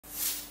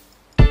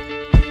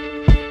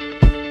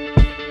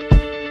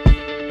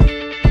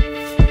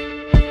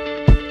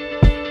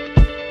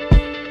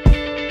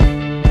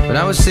When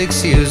I was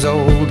 6 years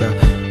old, I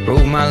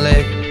broke my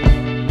leg,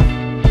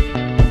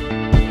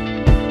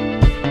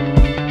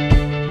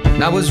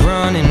 and I was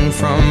running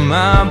from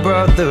my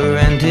brother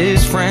and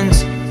his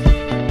friends,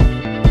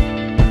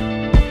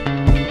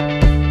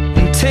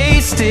 and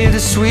tasted the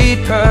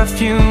sweet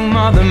perfume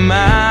of the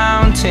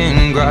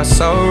mountain grass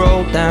I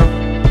rolled down.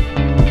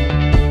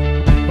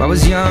 I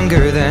was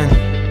younger then.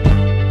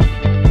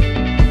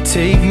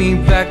 Take me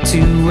back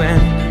to when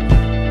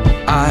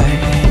I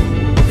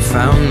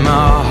found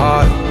my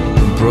heart,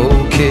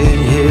 broke it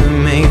here,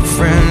 made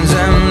friends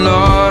and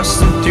lost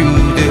them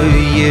through the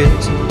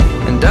years.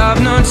 And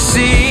I've not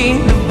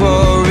seen the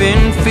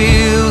boring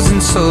fields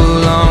in so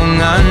long.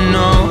 I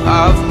know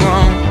I've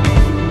grown,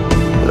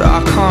 but I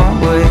can't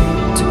wait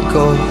to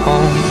go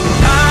home.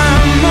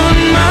 I'm on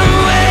my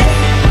way,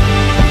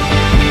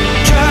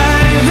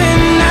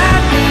 driving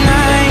at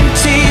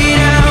 90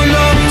 down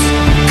those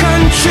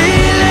country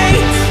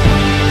lanes,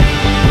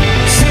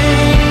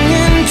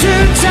 singing to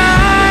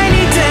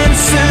Tiny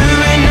Dancer,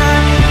 and I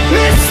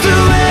miss the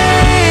way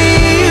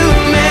you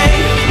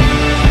make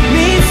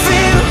me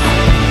feel.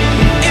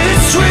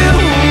 It's real.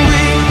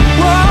 We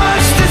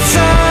watch the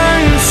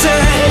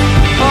sunset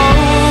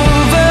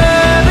over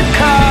the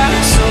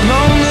castle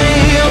lonely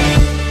hill.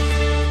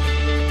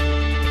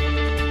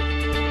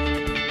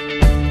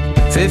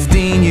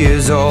 15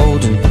 years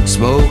old and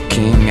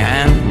smoking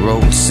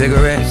hand-rolled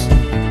cigarettes,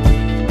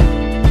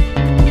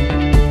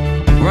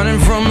 running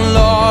from the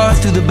law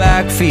through the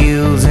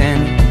backfields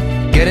and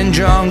getting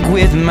drunk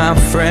with my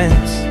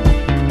friends.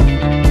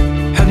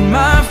 Had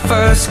my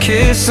first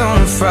kiss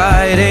on a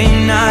Friday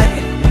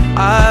night.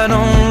 I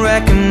don't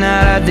reckon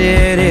that I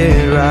did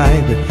it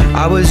right, but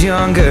I was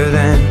younger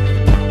then.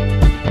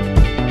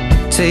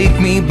 Take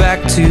me back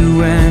to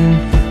when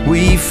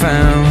we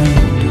found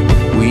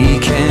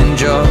weekend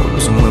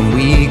jobs, and when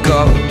we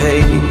got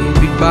paid,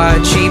 we'd buy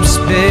cheap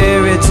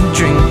spirits and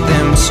drink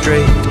them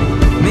straight.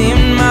 Me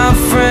and my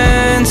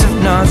friends have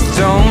not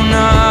thrown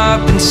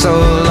up in so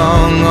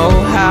long.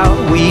 Oh, how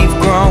we've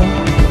grown,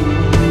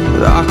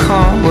 but I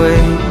can't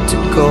wait to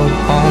go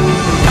home.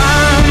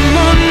 I'm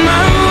on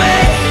my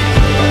way,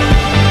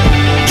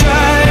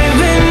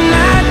 driving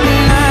at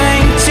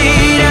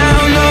 90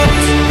 down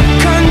those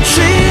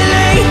country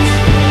lanes,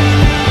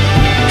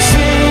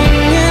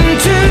 singing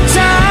to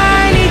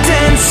Tiny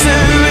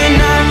Dancer, and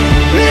I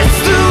miss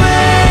the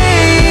way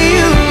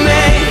you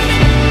make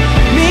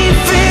me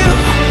feel.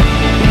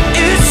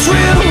 It's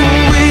real.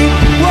 We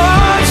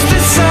watch the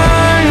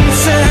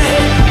sunset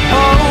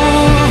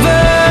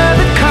over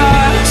the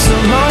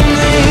castle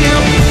lonely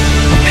hill.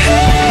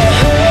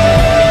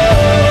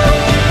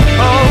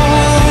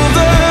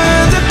 Over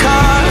the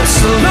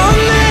castle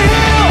lonely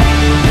hill.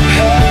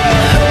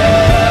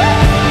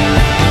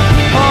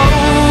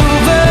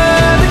 Over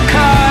the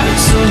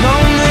castle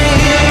lonely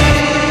hill.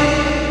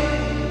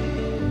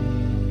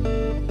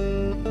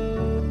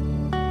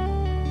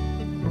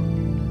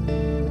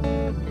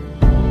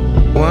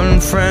 One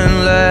friend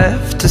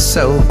left to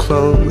sell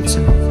clothes,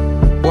 and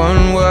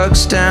one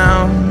works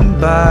down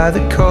by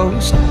the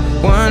coast.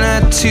 One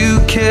had 2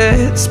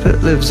 kids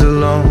but lives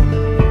alone.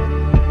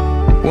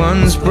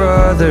 One's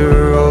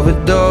brother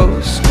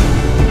overdosed.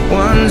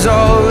 One's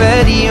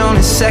already on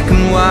his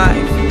second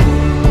wife.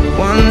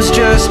 One's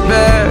just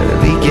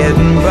barely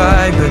getting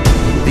by, but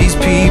these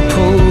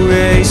people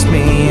raised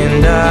me,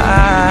 and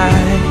I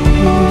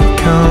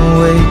can't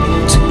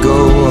wait to go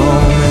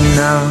home. And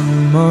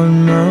I'm on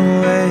my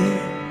way.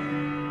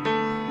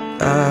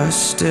 I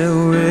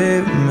still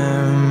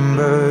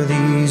remember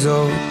these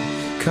old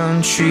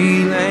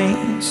country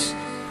lanes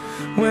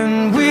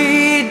when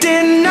we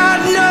did not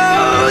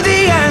know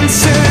the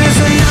answers,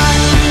 and I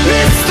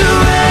miss the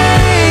way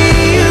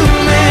you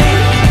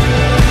make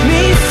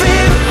me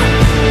feel.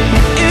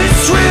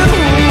 It's real.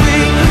 We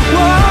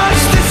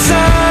watch the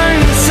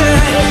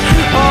sunset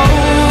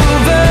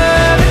over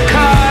the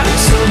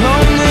castle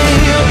lonely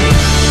hill.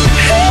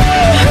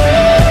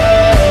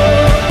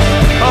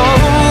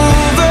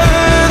 Over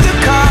the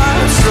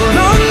castle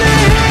lonely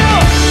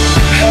hill.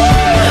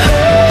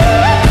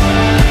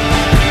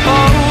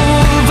 Over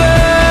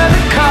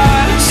the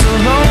castle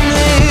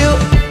lonely hill.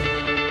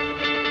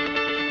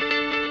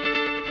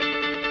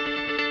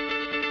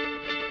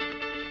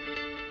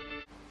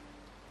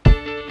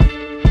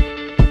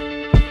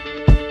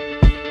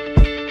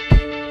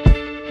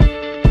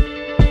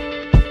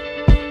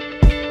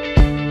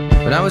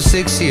 When I was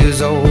 6 years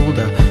old,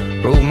 I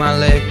broke my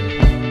leg,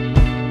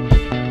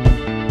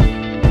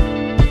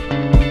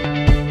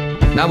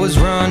 and I was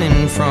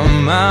running from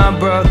my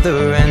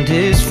brother and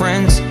his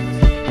friends,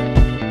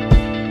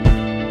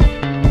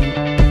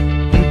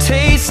 and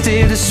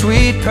tasted the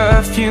sweet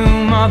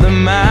perfume of the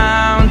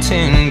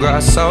mountain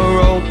grass I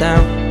rolled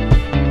down.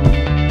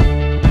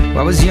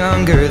 I was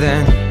younger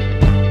then.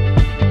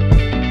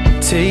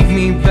 Take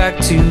me back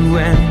to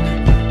when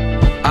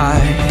I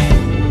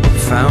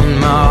found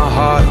my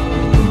heart,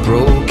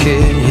 broke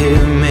it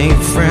here,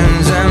 made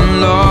friends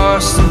and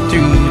lost them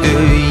through the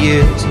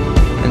years.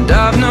 And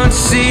I've not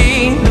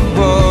seen the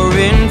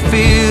boring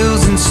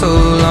fields in so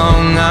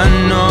long. I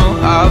know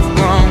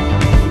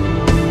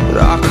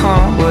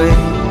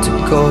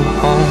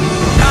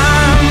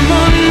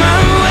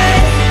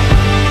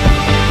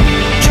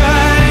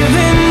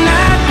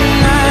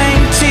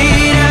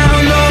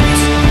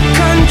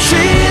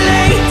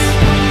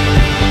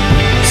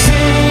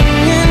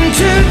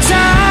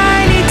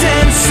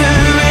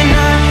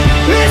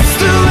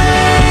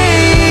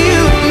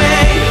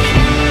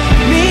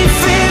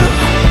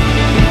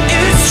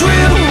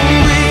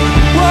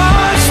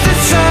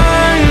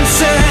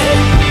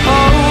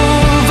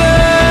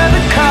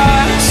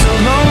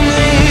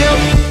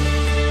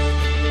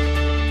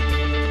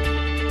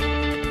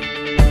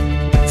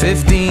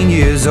 15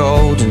 years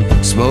old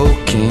and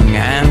smoking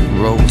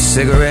hand-rolled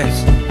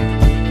cigarettes,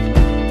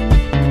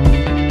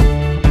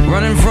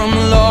 running from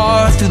the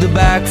law through the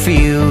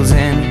backfields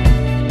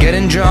and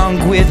getting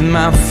drunk with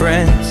my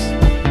friends.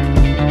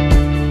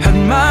 Had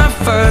my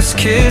first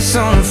kiss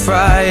on a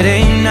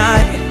Friday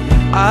night.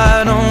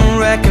 I don't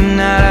reckon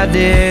that I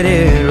did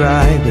it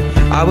right, but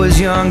I was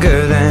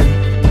younger then.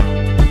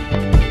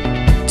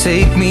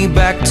 Take me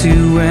back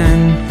to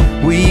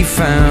when we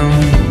found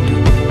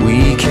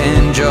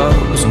weekend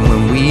jobs, and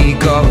when we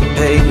got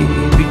paid,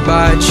 we'd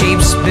buy cheap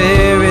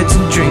spirits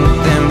and drink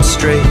them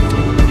straight.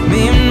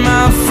 Me and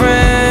my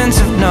friends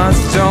have not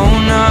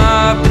thrown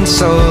up in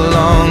so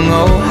long.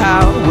 Oh,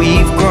 how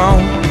we've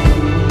grown,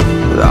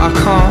 but I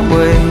can't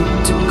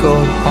wait to go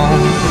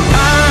home.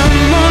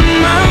 I'm on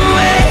my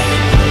way,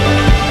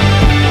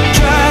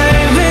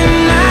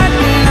 driving at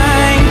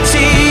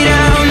 90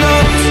 down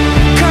those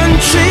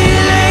country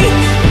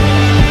lanes,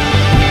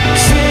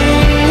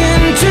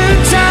 singing to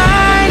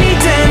Tiny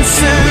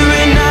Dancer,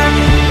 and I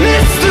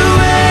miss the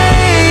way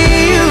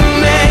you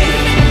make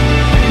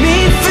me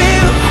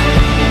feel.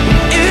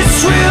 It's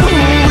real.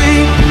 We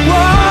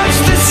watch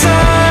the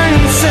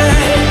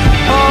sunset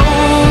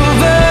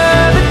over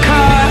the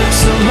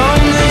castle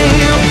on the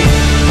hill,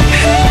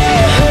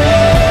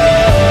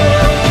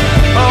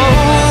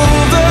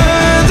 over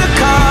the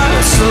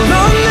castle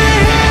on the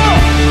hill,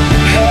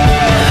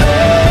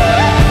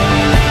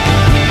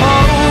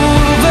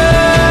 over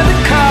the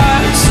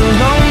castle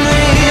on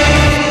the hill.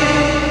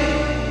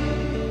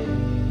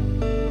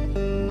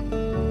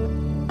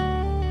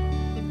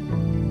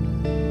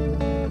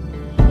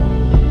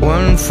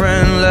 One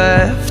friend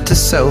left to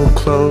sell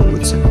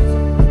clothes, and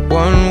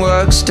one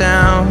works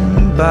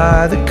down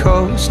by the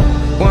coast.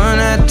 One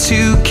had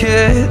 2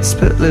 kids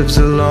but lives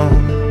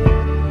alone.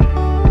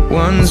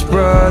 One's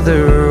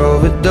brother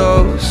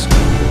overdosed.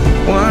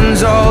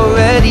 One's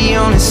already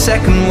on his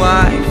second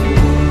wife.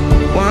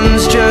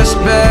 One's just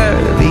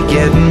barely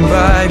getting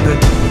by, but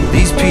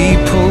these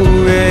people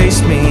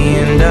raised me